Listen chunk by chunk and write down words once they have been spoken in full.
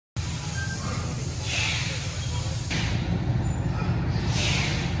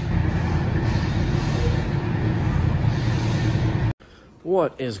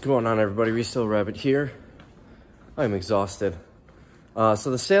What is going on, everybody? Resale Rabbit here. I'm exhausted. So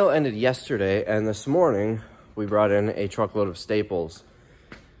the sale ended yesterday, and this morning we brought in a truckload of staples.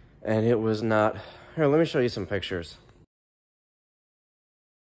 And it was not... Here, let me show you some pictures.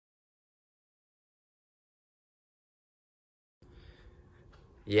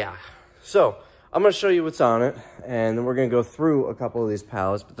 Yeah. So, I'm going to show you what's on it, and then we're going to go through a couple of these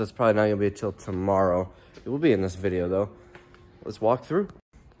pallets, but that's probably not going to be until tomorrow. It will be in this video, though. Let's walk through.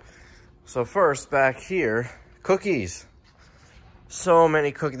 So first, back here, cookies. So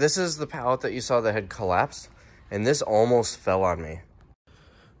many cookies. This is the pallet that you saw that had collapsed, and this almost fell on me.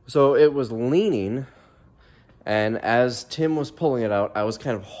 So it was leaning, and as Tim was pulling it out, I was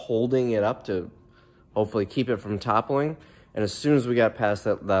kind of holding it up to hopefully keep it from toppling. And as soon as we got past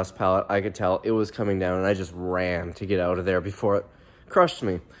that last pallet, I could tell it was coming down, and I just ran to get out of there before it crushed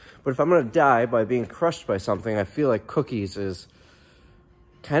me. But if I'm going to die by being crushed by something, I feel like cookies is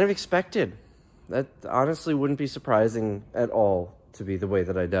kind of expected. That honestly wouldn't be surprising at all to be the way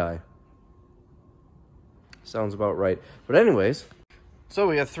that I die. Sounds about right. But anyways, so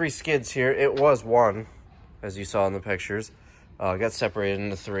we got 3 skids here. It was 1, as you saw in the pictures. Got separated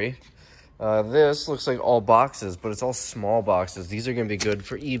into 3. This looks like all boxes, but it's all small boxes. These are going to be good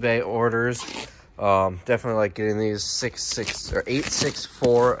for eBay orders. Definitely like getting these 6'6" or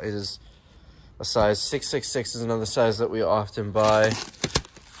 8'6" is a size. 6'6" is another size that we often buy.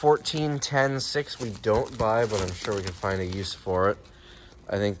 14, 10, 6 we don't buy, but I'm sure we can find a use for it.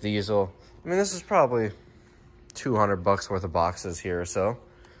 I think these will, I mean, this is probably $200 worth of boxes here or so.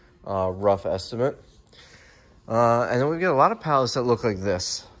 Rough estimate. And then we get a lot of pallets that look like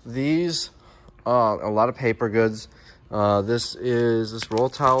this. These, a lot of paper goods. This is this roll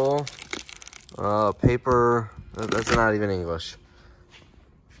towel. Paper, that's not even English.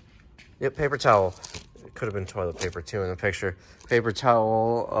 Yep, paper towel. It could have been toilet paper too in the picture. Paper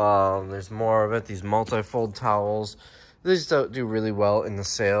towel, there's more of it. These multi-fold towels. These do really well in the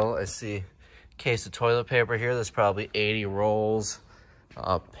sale. I see a case of toilet paper here. There's probably 80 rolls.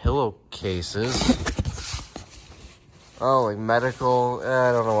 Pillowcases. Oh, like medical.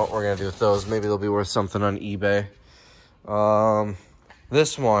 I don't know what we're going to do with those. Maybe they'll be worth something on eBay.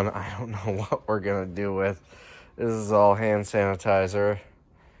 This one, I don't know what we're going to do with. This is all hand sanitizer.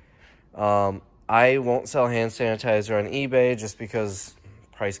 I won't sell hand sanitizer on eBay just because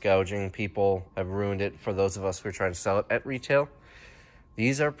price gouging, people have ruined it for those of us who are trying to sell it at retail.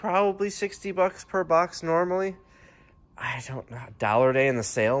 These are probably $60 per box normally. I don't know, $1 a day in the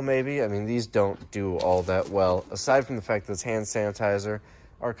sale maybe. I mean, these don't do all that well. Aside from the fact that it's hand sanitizer,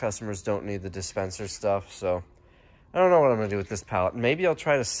 our customers don't need the dispenser stuff, so I don't know what I'm gonna do with this pallet. Maybe I'll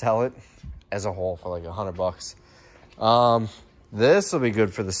try to sell it as a whole for like $100. This will be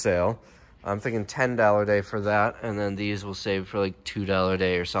good for the sale. I'm thinking $10 a day for that, and then these will save for like $2 a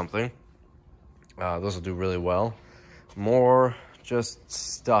day or something. Those will do really well. More just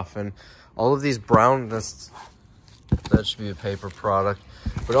stuff, and all of these brown, that should be a paper product,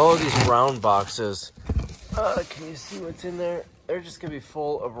 but all of these brown boxes, can you see what's in there? They're just gonna be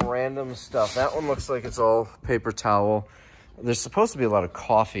full of random stuff. That one looks like it's all paper towel. There's supposed to be a lot of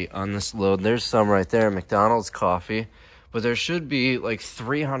coffee on this load. There's some right there, McDonald's coffee. But there should be like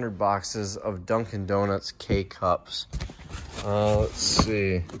 300 boxes of Dunkin' Donuts K-Cups. Let's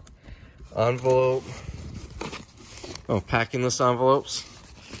see. Envelope. Oh, packing list envelopes.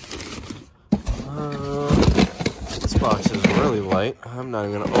 This box is really light. I'm not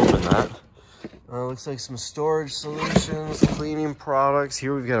even going to open that. Looks like some storage solutions, cleaning products.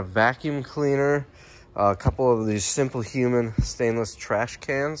 Here we've got a vacuum cleaner. A couple of these Simple Human stainless trash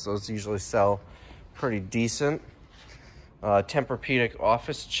cans. Those usually sell pretty decent. Tempur-Pedic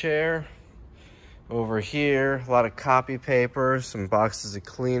office chair. Over here, a lot of copy paper, some boxes of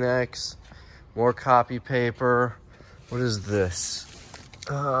Kleenex, more copy paper. What is this?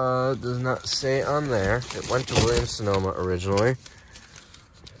 Does not say on there. It went to Williams-Sonoma originally.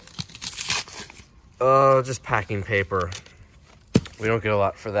 Just packing paper. We don't get a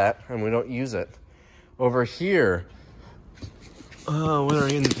lot for that, and we don't use it. Over here, what are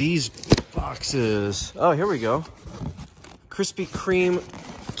in these boxes? Oh, here we go. Krispy Kreme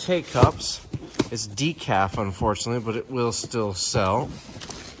K-Cups. It's decaf, unfortunately, but it will still sell.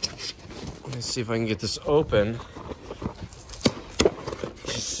 Let's see if I can get this open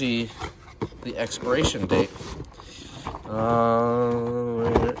to see the expiration date.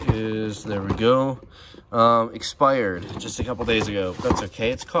 There we go. Expired just a couple days ago. That's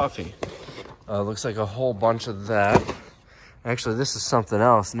okay, it's coffee. Looks like a whole bunch of that. Actually, this is something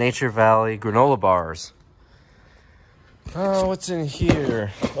else. Nature Valley granola bars. Oh, what's in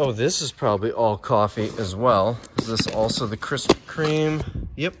here? Oh, this is probably all coffee as well. Is this also the Krispy Kreme?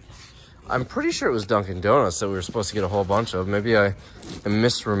 Yep. I'm pretty sure it was Dunkin' Donuts that we were supposed to get a whole bunch of. Maybe I am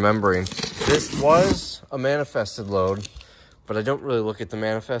misremembering. This was a manifested load, but I don't really look at the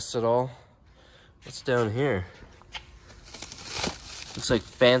manifests at all. What's down here? Looks like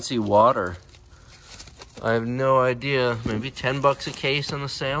fancy water. I have no idea. Maybe 10 bucks a case on the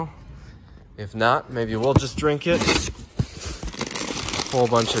sale. If not, maybe we'll just drink it. Whole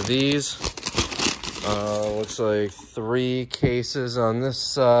bunch of these. Looks like 3 cases on this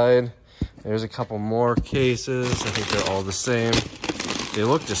side. There's a couple more cases. I think they're all the same. They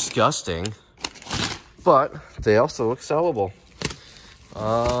look disgusting, but they also look sellable.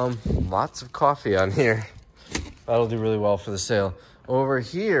 Lots of coffee on here. That'll do really well for the sale. Over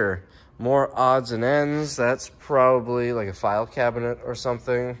here, more odds and ends. That's probably like a file cabinet or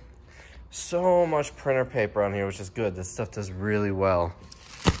something. So much printer paper on here, which is good. This stuff does really well.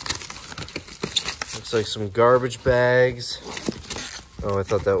 Looks like some garbage bags. Oh, I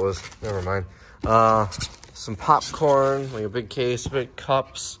thought that was, never mind. Some popcorn, like a big case, big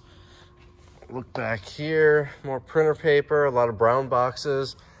cups. Look back here, more printer paper, a lot of brown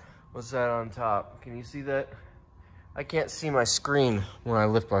boxes. What's that on top? Can you see that? I can't see my screen when I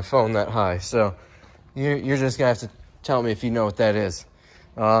lift my phone that high, so you're just gonna have to tell me if you know what that is.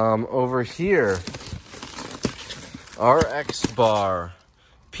 Over here, RX bar,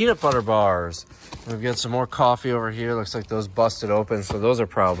 peanut butter bars. We've got some more coffee over here. Looks like those busted open, so those are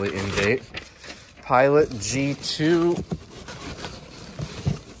probably in date. Pilot G2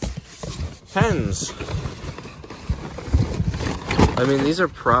 pens. I mean, these are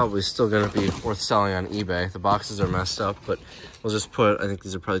probably still going to be worth selling on eBay. The boxes are messed up, but we'll just put, I think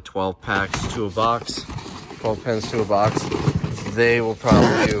these are probably 12 packs to a box, 12 pens to a box. They will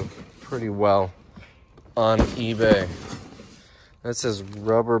probably do pretty well on eBay. That says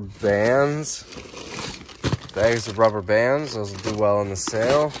rubber bands. Bags of rubber bands. Those will do well in the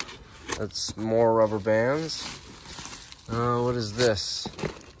sale. That's more rubber bands. What is this?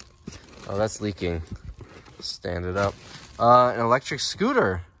 Oh, that's leaking. Stand it up. An electric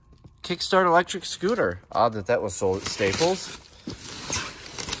scooter. Kickstart electric scooter. Odd that that was sold at Staples.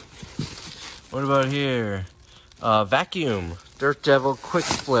 What about here? Vacuum. Dirt Devil Quick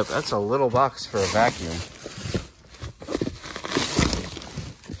Flip. That's a little box for a vacuum.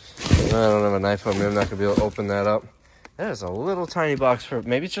 I don't have a knife on me. I'm not going to be able to open that up. That is a little tiny box for...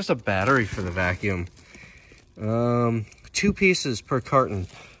 Maybe it's just a battery for the vacuum. 2 pieces per carton.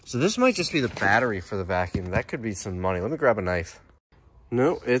 So this might just be the battery for the vacuum. That could be some money. Let me grab a knife.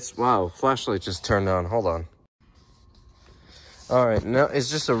 No, it's... Wow, flashlight just turned on. Hold on. All right, now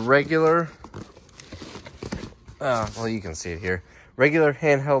it's just a regular... well, you can see it here. Regular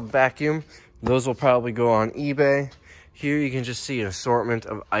handheld vacuum. Those will probably go on eBay. Here you can just see an assortment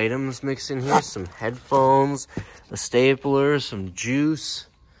of items mixed in here. Some headphones, a stapler, some juice,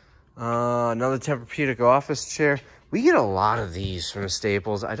 another Tempur-Pedic office chair. We get a lot of these from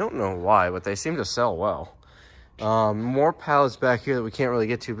Staples. I don't know why, but they seem to sell well. More pallets back here that we can't really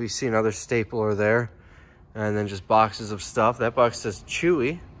get to. We see another stapler there. And then just boxes of stuff. That box says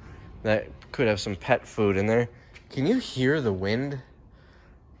Chewy. That could have some pet food in there. Can you hear the wind?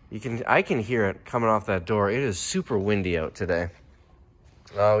 I can hear it coming off that door. It is super windy out today.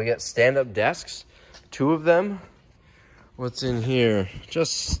 We got stand-up desks, 2 of them. What's in here?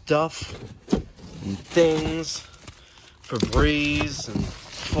 Just stuff and things, Febreze and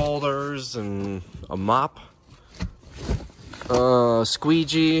folders and a mop.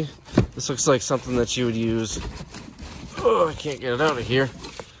 Squeegee. This looks like something that you would use. Oh, I can't get it out of here.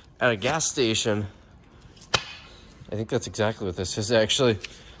 At a gas station. I think that's exactly what this is actually.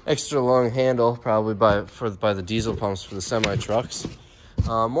 Extra long handle, probably by the diesel pumps for the semi-trucks.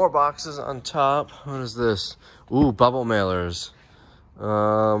 More boxes on top. What is this? Ooh, bubble mailers.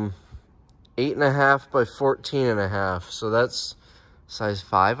 8.5 by 14.5. So that's size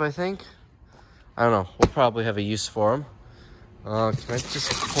 5, I think. I don't know. We'll probably have a use for them. Can I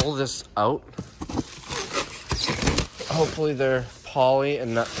just pull this out? Hopefully they're poly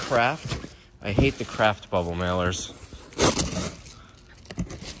and not craft. I hate the craft bubble mailers.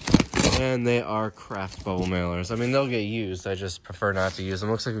 And they are craft bubble mailers. I mean, they'll get used. I just prefer not to use them.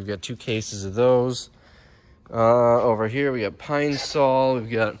 Looks like we've got 2 cases of those. Over here, we got Pine Sol.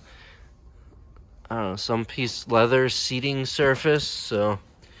 We've got, I don't know, some piece leather seating surface. So,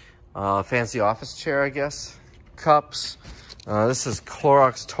 fancy office chair, I guess. Cups. This is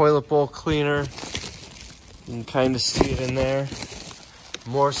Clorox toilet bowl cleaner. You can kind of see it in there.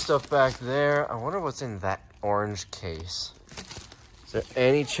 More stuff back there. I wonder what's in that orange case. Is there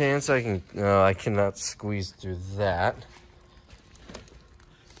any chance I can... No, I cannot squeeze through that.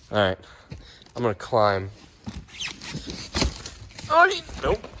 All right, I'm gonna climb. Oh,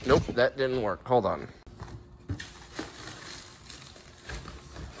 nope, nope, that didn't work. Hold on.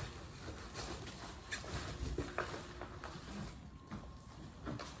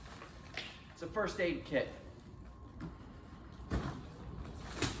 It's a first aid kit.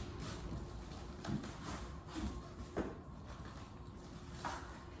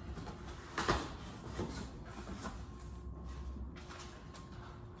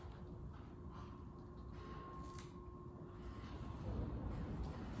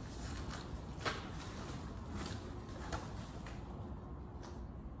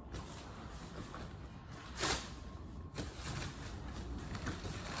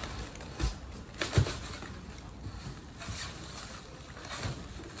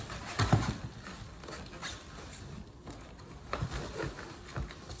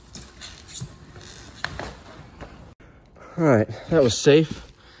 All right, that was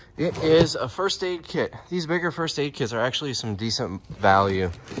safe. It is a first aid kit. These bigger first aid kits are actually some decent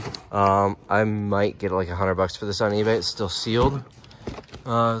value. I might get like $100 for this on eBay. It's still sealed.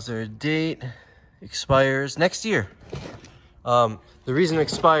 Is there a date? Expires next year. The reason it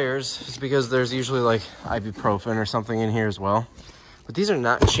expires is because there's usually like ibuprofen or something in here as well. But these are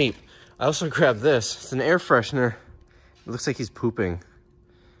not cheap. I also grabbed this. It's an air freshener. It looks like he's pooping.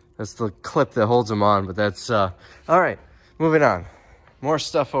 That's the clip that holds him on, but that's, all right. Moving on, more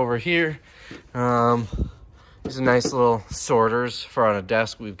stuff over here. These are nice little sorters for on a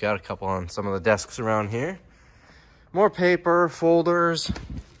desk. We've got a couple on some of the desks around here. More paper, folders.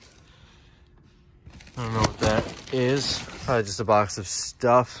 I don't know what that is. Probably just a box of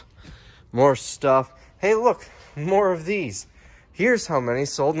stuff. More stuff. Hey, look, more of these. Here's how many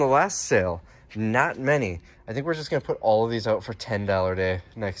sold in the last sale. Not many. I think we're just gonna put all of these out for $10 day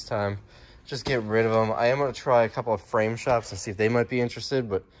next time. Just get rid of them. I am going to try a couple of frame shops and see if they might be interested,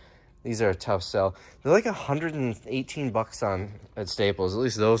 but these are a tough sell. They're like 118 bucks on at Staples. At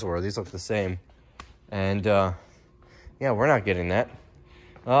least those were. These look the same. And yeah, we're not getting that.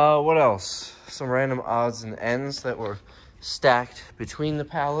 What else? Some random odds and ends that were stacked between the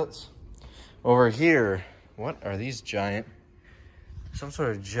pallets. Over here, what are these giant? Some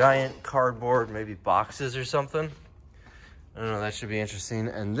sort of giant cardboard, maybe boxes or something. I don't know, that should be interesting.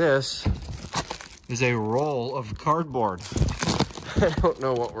 And this is a roll of cardboard. I don't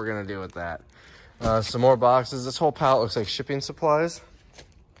know what we're gonna do with that. Some more boxes. This whole pallet looks like shipping supplies.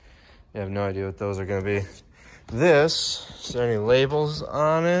 I have no idea what those are gonna be. This, is there any labels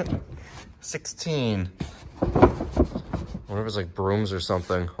on it? 16. I wonder if it's like brooms or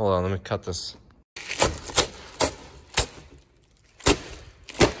something. Hold on, let me cut this.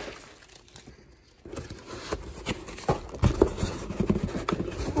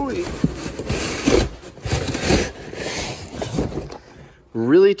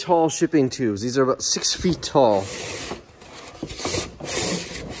 Really tall shipping tubes. These are about 6 feet tall.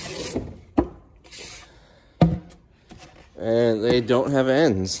 And they don't have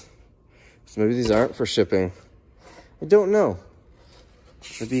ends. So maybe these aren't for shipping. I don't know.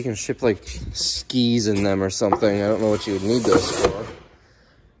 Maybe you can ship like skis in them or something. I don't know what you would need those for.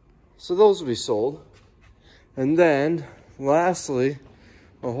 So those will be sold. And then, lastly,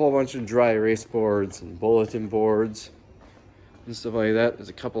 a whole bunch of dry erase boards and bulletin boards and stuff like that. There's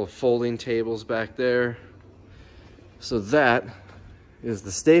a couple of folding tables back there. So that is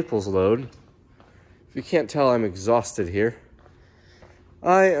the Staples load. If you can't tell, I'm exhausted here.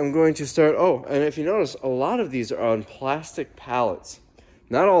 I am going to start, oh, and if you notice, a lot of these are on plastic pallets.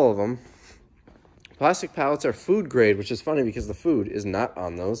 Not all of them. Plastic pallets are food grade, which is funny because the food is not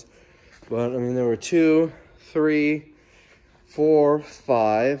on those. But, I mean, there were 2, 3, 4,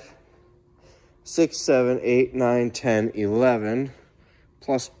 5, 6, 7, 8, 9, 10, 11,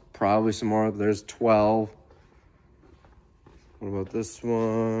 plus probably some more. There's 12. What about this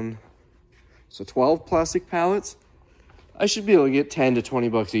one? So 12 plastic pallets. I should be able to get 10 to 20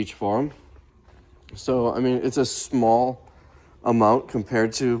 bucks each for them. So, I mean, it's a small amount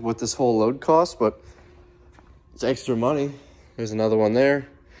compared to what this whole load costs, but it's extra money. There's another one there,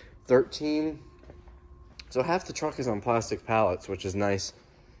 13. So half the truck is on plastic pallets, which is nice.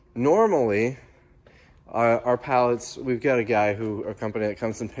 Normally, our pallets, we've got a guy a company that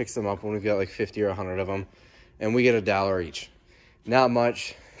comes and picks them up when we've got like 50 or 100 of them, and we get $1 each. Not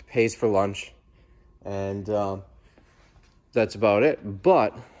much, pays for lunch, and that's about it.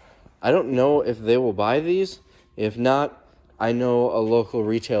 But I don't know if they will buy these. If not, I know a local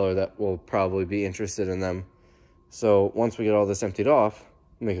retailer that will probably be interested in them. So once we get all this emptied off,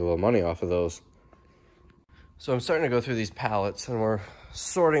 make a little money off of those. So I'm starting to go through these pallets and we're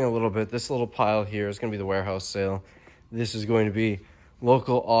sorting a little bit. This little pile here is going to be the warehouse sale. This is going to be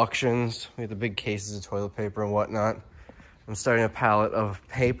local auctions. We have the big cases of toilet paper and whatnot. I'm starting a pallet of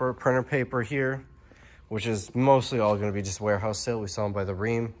paper, printer paper here, which is mostly all going to be just warehouse sale. We sell them by the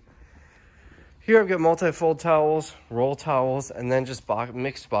ream. Here I've got multi-fold towels, roll towels, and then just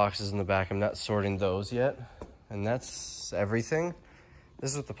mixed boxes in the back. I'm not sorting those yet. And that's everything. This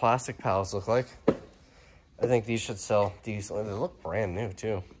is what the plastic pallets look like. I think these should sell decently. They look brand new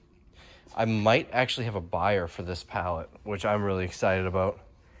too. I might actually have a buyer for this pallet, which I'm really excited about.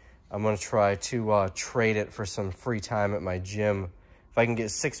 I'm gonna try to trade it for some free time at my gym. If I can get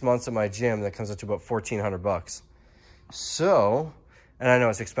 6 months at my gym, that comes up to about 1,400 bucks. So, and I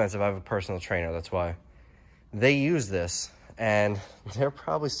know it's expensive. I have a personal trainer, that's why. They use this, and they're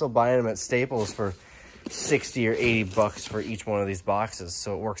probably still buying them at Staples for 60 or 80 bucks for each one of these boxes.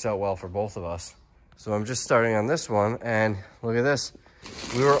 So it works out well for both of us. So I'm just starting on this one, and look at this.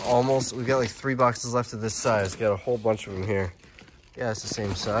 We've got like 3 boxes left of this size. Got a whole bunch of them here. Yeah, it's the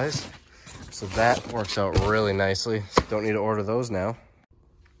same size. So that works out really nicely. Don't need to order those now.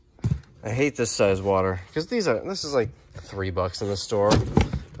 I hate this size water, because this is like $3 in the store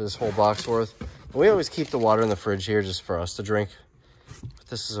for this whole box worth. We always keep the water in the fridge here just for us to drink. But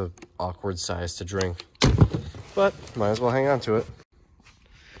this is an awkward size to drink. But might as well hang on to it.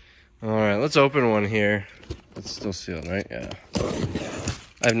 All right, let's open one here. It's still sealed, right? Yeah.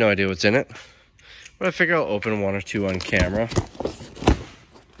 I have no idea what's in it, but I figure I'll open 1 or 2 on camera.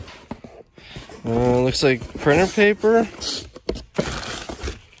 Looks like printer paper.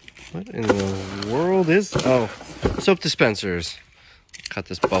 What in the world is... Oh, soap dispensers. Cut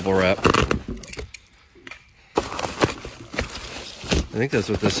this bubble wrap. I think that's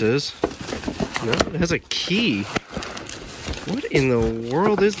what this is. No, it has a key. What in the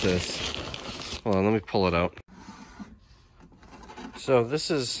world is this? Hold on, let me pull it out. So this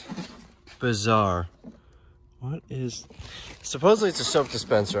is bizarre. What is... Supposedly it's a soap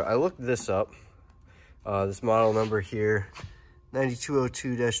dispenser. I looked this up. This model number here,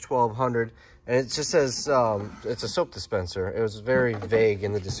 9202-1200. And it just says it's a soap dispenser. It was very vague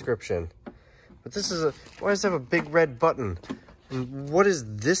in the description. But this is why does it have a big red button? And what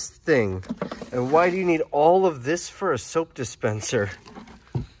is this thing? And why do you need all of this for a soap dispenser?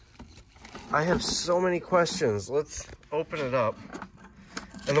 I have so many questions. Let's open it up.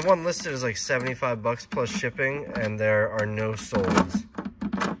 And the one listed is like 75 bucks plus shipping, and there are no solds.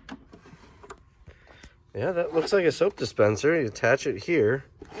 Yeah, that looks like a soap dispenser. You attach it here,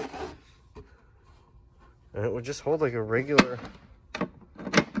 and it would just hold like a regular,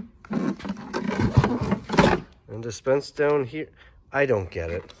 and dispense down here. I don't get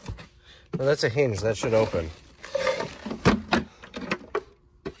it. Well, that's a hinge. That should open.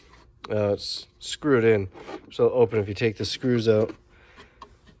 It's screwed in, so it'll open if you take the screws out.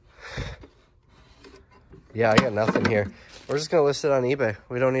 Yeah, I got nothing here. We're just gonna list it on eBay.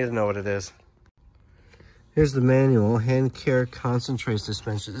 We don't need to know what it is. Here's the manual, hand care concentrates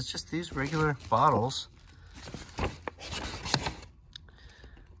dispenser. It's just these regular bottles.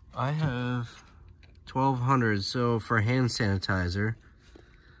 I have 1,200, so for hand sanitizer,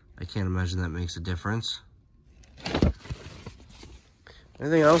 I can't imagine that makes a difference.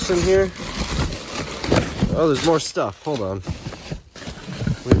 Anything else in here? Oh, there's more stuff. Hold on.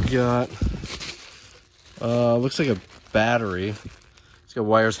 We've got, looks like a battery. It's got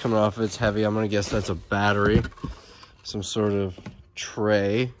wires coming off it. It's heavy. I'm going to guess that's a battery. Some sort of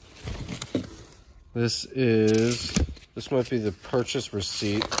tray. This might be the purchase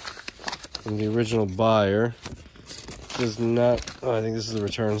receipt from the original buyer. Does not, oh, I think this is the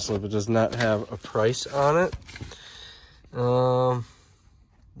return slip. It does not have a price on it.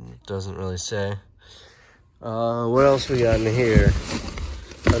 It doesn't really say. What else we got in here?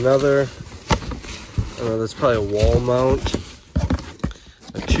 Another, that's probably a wall mount.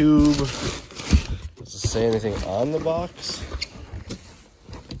 A tube. Does it say anything on the box?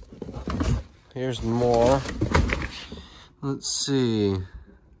 Here's more. Let's see.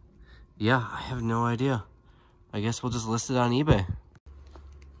 Yeah, I have no idea. I guess we'll just list it on eBay.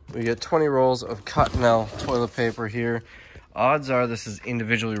 We get 20 rolls of Cottonelle toilet paper here. Odds are this is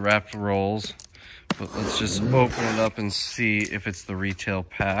individually wrapped rolls, but let's just open it up and see if it's the retail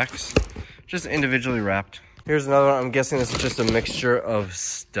packs. Just individually wrapped. Here's another one. I'm guessing this is just a mixture of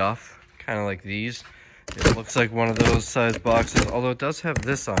stuff, kind of like these. It looks like one of those size boxes, although it does have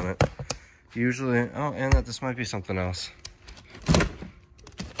this on it. Usually, oh, and that this might be something else.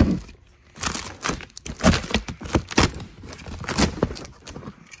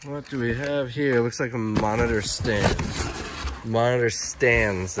 What do we have here? Looks like a monitor stand. Monitor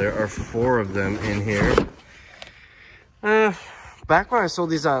stands. There are 4 of them in here. back when I sold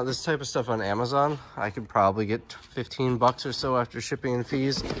these this type of stuff on Amazon, I could probably get 15 bucks or so after shipping and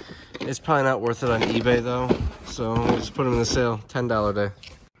fees. It's probably not worth it on eBay though, so we'll just put them in the sale. $10 day.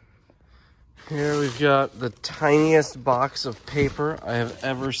 Here we've got the tiniest box of paper I have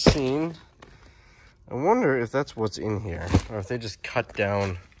ever seen. I wonder if that's what's in here, or if they just cut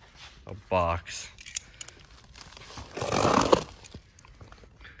down a box.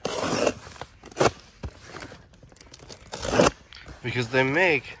 Because they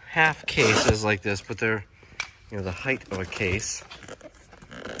make half cases like this, but they're, you know, the height of a case.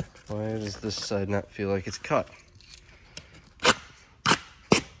 Why does this side not feel like it's cut?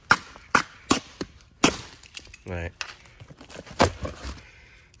 Right.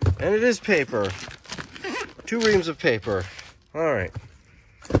 And it is paper. 2 reams of paper. All right.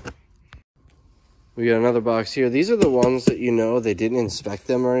 We got another box here. These are the ones that, you know, they didn't inspect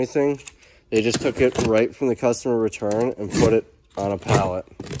them or anything. They just took it right from the customer return and put it on a pallet.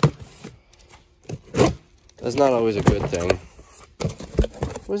 That's not always a good thing.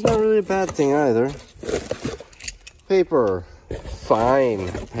 But it's not really a bad thing either. Paper.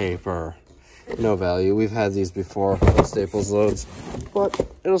 Fine paper. No value. We've had these before on Staples loads, but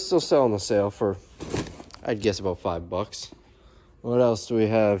it'll still sell on the sale for, I'd guess, about 5 bucks. What else do we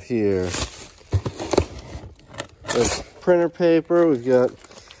have here? There's printer paper. We've got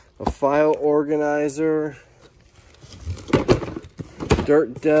a file organizer,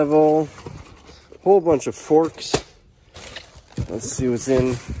 Dirt Devil, whole bunch of forks. Let's see what's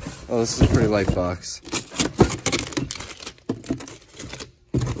in. Oh, this is a pretty light box.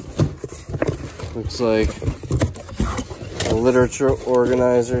 Looks like a literature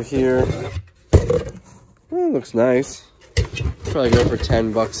organizer here. Oh, looks nice. Probably go for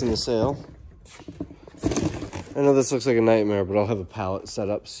 10 bucks in the sale. I know this looks like a nightmare, but I'll have a pallet set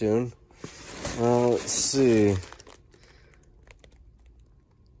up soon. Let's see.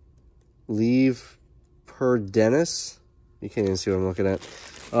 Leave per Dennis. You can't even see what I'm looking at.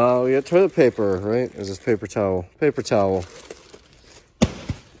 We got toilet paper, right? There's this paper towel. Paper towel.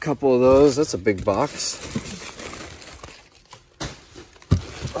 Couple of those. That's a big box.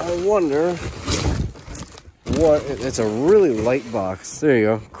 I wonder what. It's a really light box. There you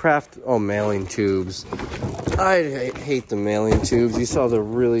go. Craft. Oh, mailing tubes. I hate the mailing tubes. You saw the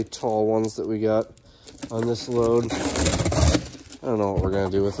really tall ones that we got on this load. I don't know what we're gonna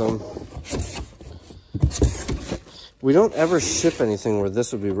do with them. We don't ever ship anything where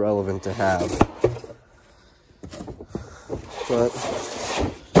this would be relevant to have, but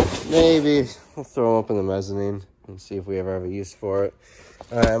maybe we'll throw them up in the mezzanine and see if we ever have a use for it.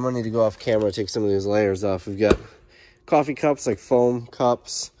 All right, I'm gonna need to go off camera and take some of these layers off. We've got coffee cups, like foam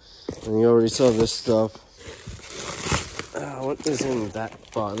cups, and you already saw this stuff. What is in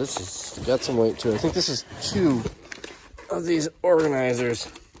that box? This has got some weight to it. I think this is 2 of these organizers.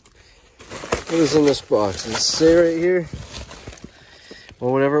 What is in this box? Does it say right here?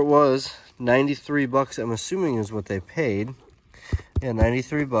 Well, whatever it was, 93 bucks, I'm assuming is what they paid. Yeah,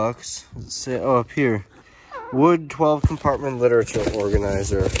 93 bucks. Does it say, oh, up here. Wood 12 compartment literature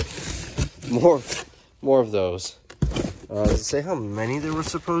organizer. More of those. Does it say how many there were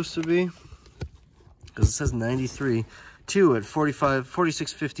supposed to be? Because it says 93. 2 at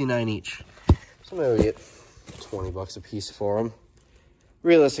 $46.59 each. So maybe we get 20 bucks a piece for them.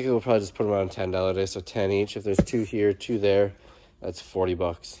 Realistically, we'll probably just put them on a $10 day, so 10 each. If there's 2 here, 2 there, that's 40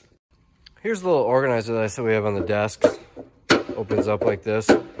 bucks. Here's the little organizer that I said we have on the desk. Opens up like this.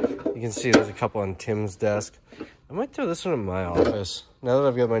 You can see there's a couple on Tim's desk. I might throw this one in my office. Now that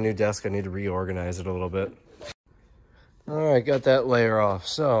I've got my new desk, I need to reorganize it a little bit. All right, got that layer off.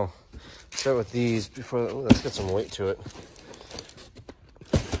 So, start with these before. Oh, let's get some weight to it.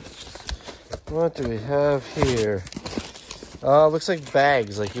 What do we have here? Looks like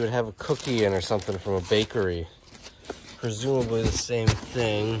bags, like you would have a cookie in or something from a bakery. Presumably the same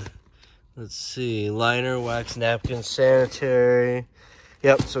thing. Let's see, liner, wax, napkin, sanitary.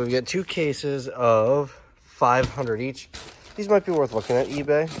 Yep, so we've got 2 cases of 500 each. These might be worth looking at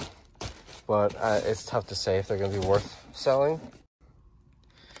eBay, but it's tough to say if they're gonna be worth selling.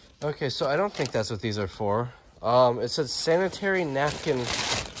 Okay, so I don't think that's what these are for. It says sanitary napkin,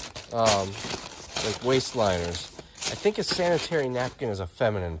 like waist liners. I think a sanitary napkin is a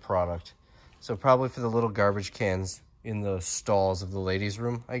feminine product. So probably for the little garbage cans in the stalls of the ladies'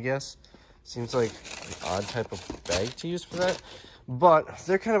 room, I guess. Seems like an odd type of bag to use for that. But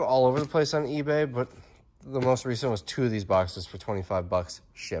they're kind of all over the place on eBay, but the most recent was 2 of these boxes for 25 bucks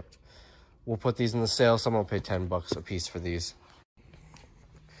shipped. We'll put these in the sale. Someone will pay 10 bucks a piece for these.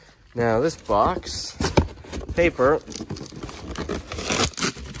 Now this box, paper,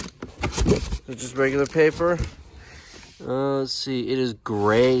 so just regular paper. Let's see, it is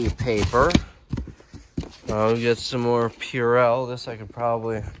gray paper. I'll get some more Purell. This I could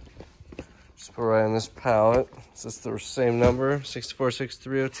probably just put right on this pallet. Is this the same number?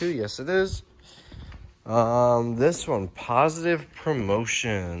 646302? Yes, it is. This one, Positive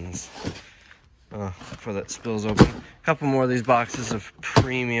Promotions. Before that spills open. A couple more of these boxes of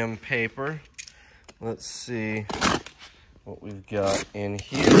premium paper. Let's see what we've got in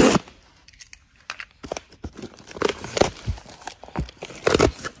here.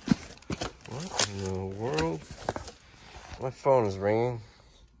 What in the world? My phone is ringing.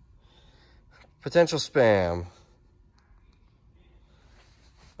 Potential spam.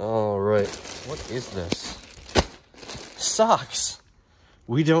 All right, what is this? Socks.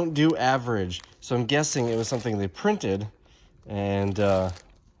 We don't do average, so I'm guessing it was something they printed, and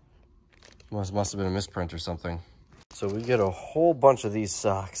must have been a misprint or something. So we get a whole bunch of these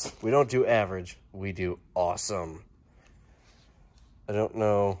socks. We don't do average, we do awesome. I don't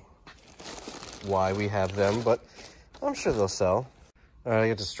know why we have them, but I'm sure they'll sell. All right, I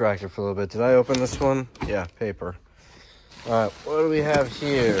get distracted for a little bit. Did I open this one? Yeah, paper. All right, what do we have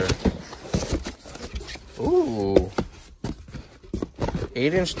here? Ooh,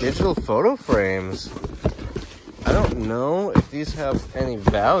 8-inch digital photo frames. I don't know if these have any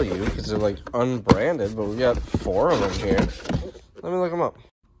value because they're like unbranded, but we got 4 of them here. Let me look them up.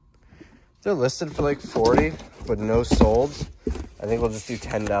 They're listed for like $40, but no solds. I think we'll just do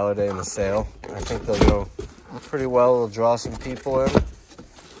 $10 a day in the sale. I think they'll go pretty well. It'll draw some people in.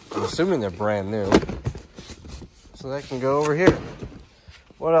 I'm assuming they're brand new. So that can go over here.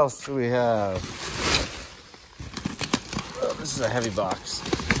 What else do we have? Oh, this is a heavy box.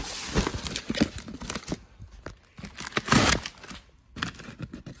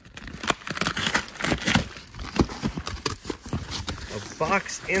 A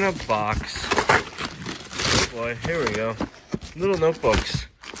box in a box. Oh boy, here we go. Little notebooks.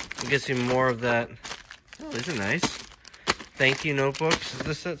 I'm guessing more of that. Oh, these are nice. Thank you notebooks. Is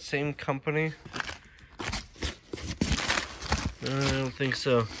this that same company? I don't think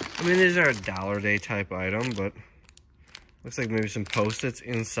so. I mean, these are a $1-a-day type item, but looks like maybe some Post-its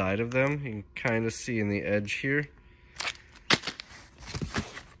inside of them. You can kind of see in the edge here.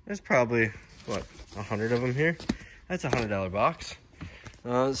 There's probably, what, 100 of them here? That's a $100 box.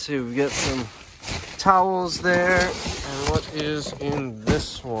 Let's see, we get some towels there. And what is in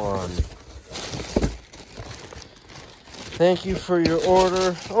this one? Thank you for your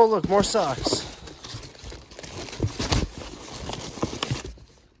order. Oh, look, more socks.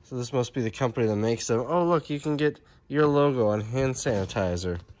 So this must be the company that makes them. Oh, look, you can get your logo on hand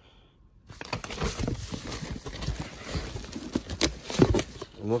sanitizer.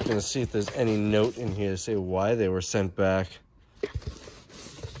 I'm looking to see if there's any note in here to say why they were sent back.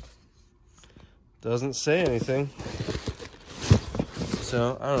 Doesn't say anything.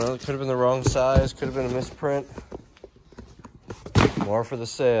 So, I don't know, it could have been the wrong size, could have been a misprint. More for the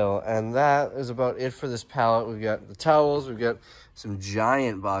sale. And that is about it for this pallet. We've got the towels, we've got some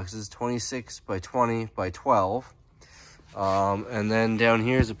giant boxes, 26 by 20 by 12. And then down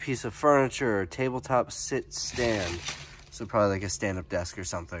here is a piece of furniture, a tabletop sit stand. So probably like a stand-up desk or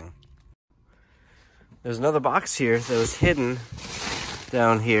something. There's another box here that was hidden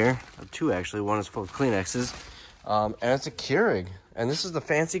down here. 2 actually, one is full of Kleenexes. And it's a Keurig. And this is the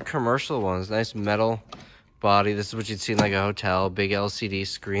fancy commercial ones, nice metal body. This is what you'd see in like a hotel, big LCD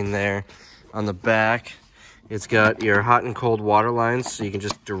screen there. On the back, it's got your hot and cold water lines, so you can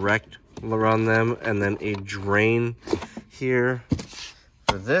just direct run them, and then a drain here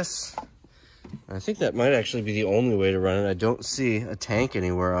for this. I think that might actually be the only way to run it. I don't see a tank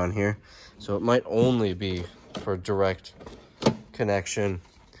anywhere on here, so it might only be for direct connection.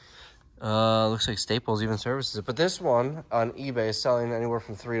 Looks like Staples even services it, but this one on eBay is selling anywhere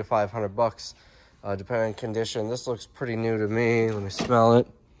from $300 to $500, depending on condition. This looks pretty new to me. Let me smell it.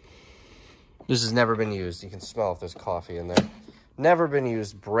 This has never been used. You can smell if there's coffee in there. Never been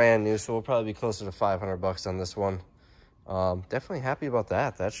used, brand new, so we'll probably be closer to $500 on this one. Definitely happy about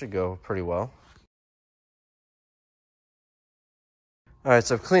that. That should go pretty well. All right,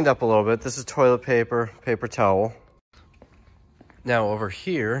 so I've cleaned up a little bit. This is toilet paper, paper towel. Now over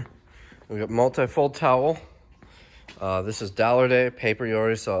here, we got multi-fold towel. This is $1 a day. Paper you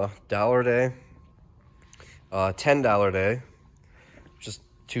already saw, $1 a day. $10 a day. Just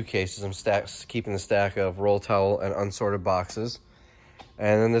 2 cases. I'm keeping the stack of roll towel and unsorted boxes.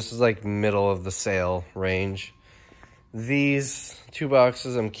 And then this is like middle of the sale range. These 2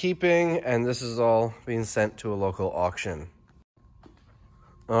 boxes I'm keeping, and this is all being sent to a local auction.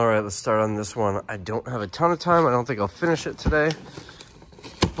 All right, let's start on this one. I don't have a ton of time. I don't think I'll finish it today,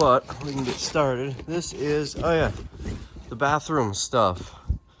 but we can get started. This is, oh yeah, the bathroom stuff.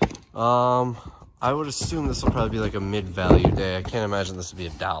 I would assume this will probably be like a mid-value day. I can't imagine this would be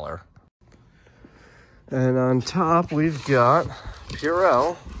 $1. And on top, we've got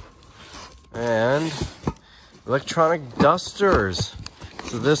Purell and electronic dusters.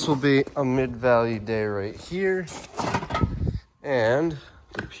 So this will be a mid-value day right here. And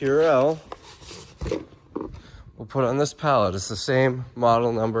the Purell we'll put on this pallet. It's the same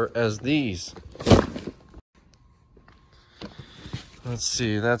model number as these. Let's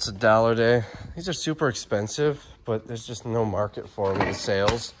see, that's $1 day. These are super expensive, but there's just no market for them in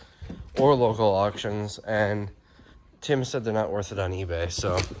sales or local auctions. And Tim said they're not worth it on eBay.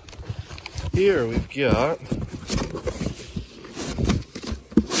 So here we've got,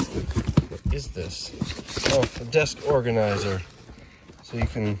 what is this? Oh, a desk organizer. So you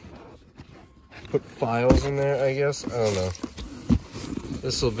can put files in there, I guess. I don't know.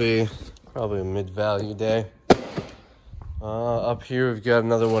 This will be probably a mid-value day. Up here, we've got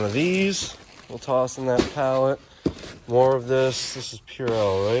another one of these. We'll toss in that pallet. More of this. This is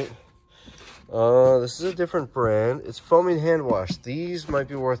Purell, right? This is a different brand. It's foaming hand wash. These might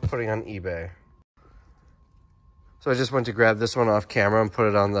be worth putting on eBay. So I just went to grab this one off camera and put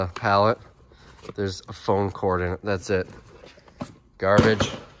it on the pallet. There's a phone cord in it. That's it. Garbage.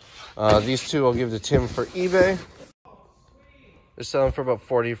 These two I'll give to Tim for eBay. They're selling for about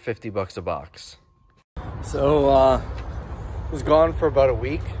 40 or 50 bucks a box. So, was gone for about a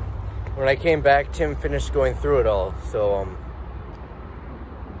week. When I came back, Tim finished going through it all. So,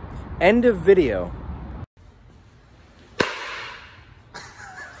 end of video.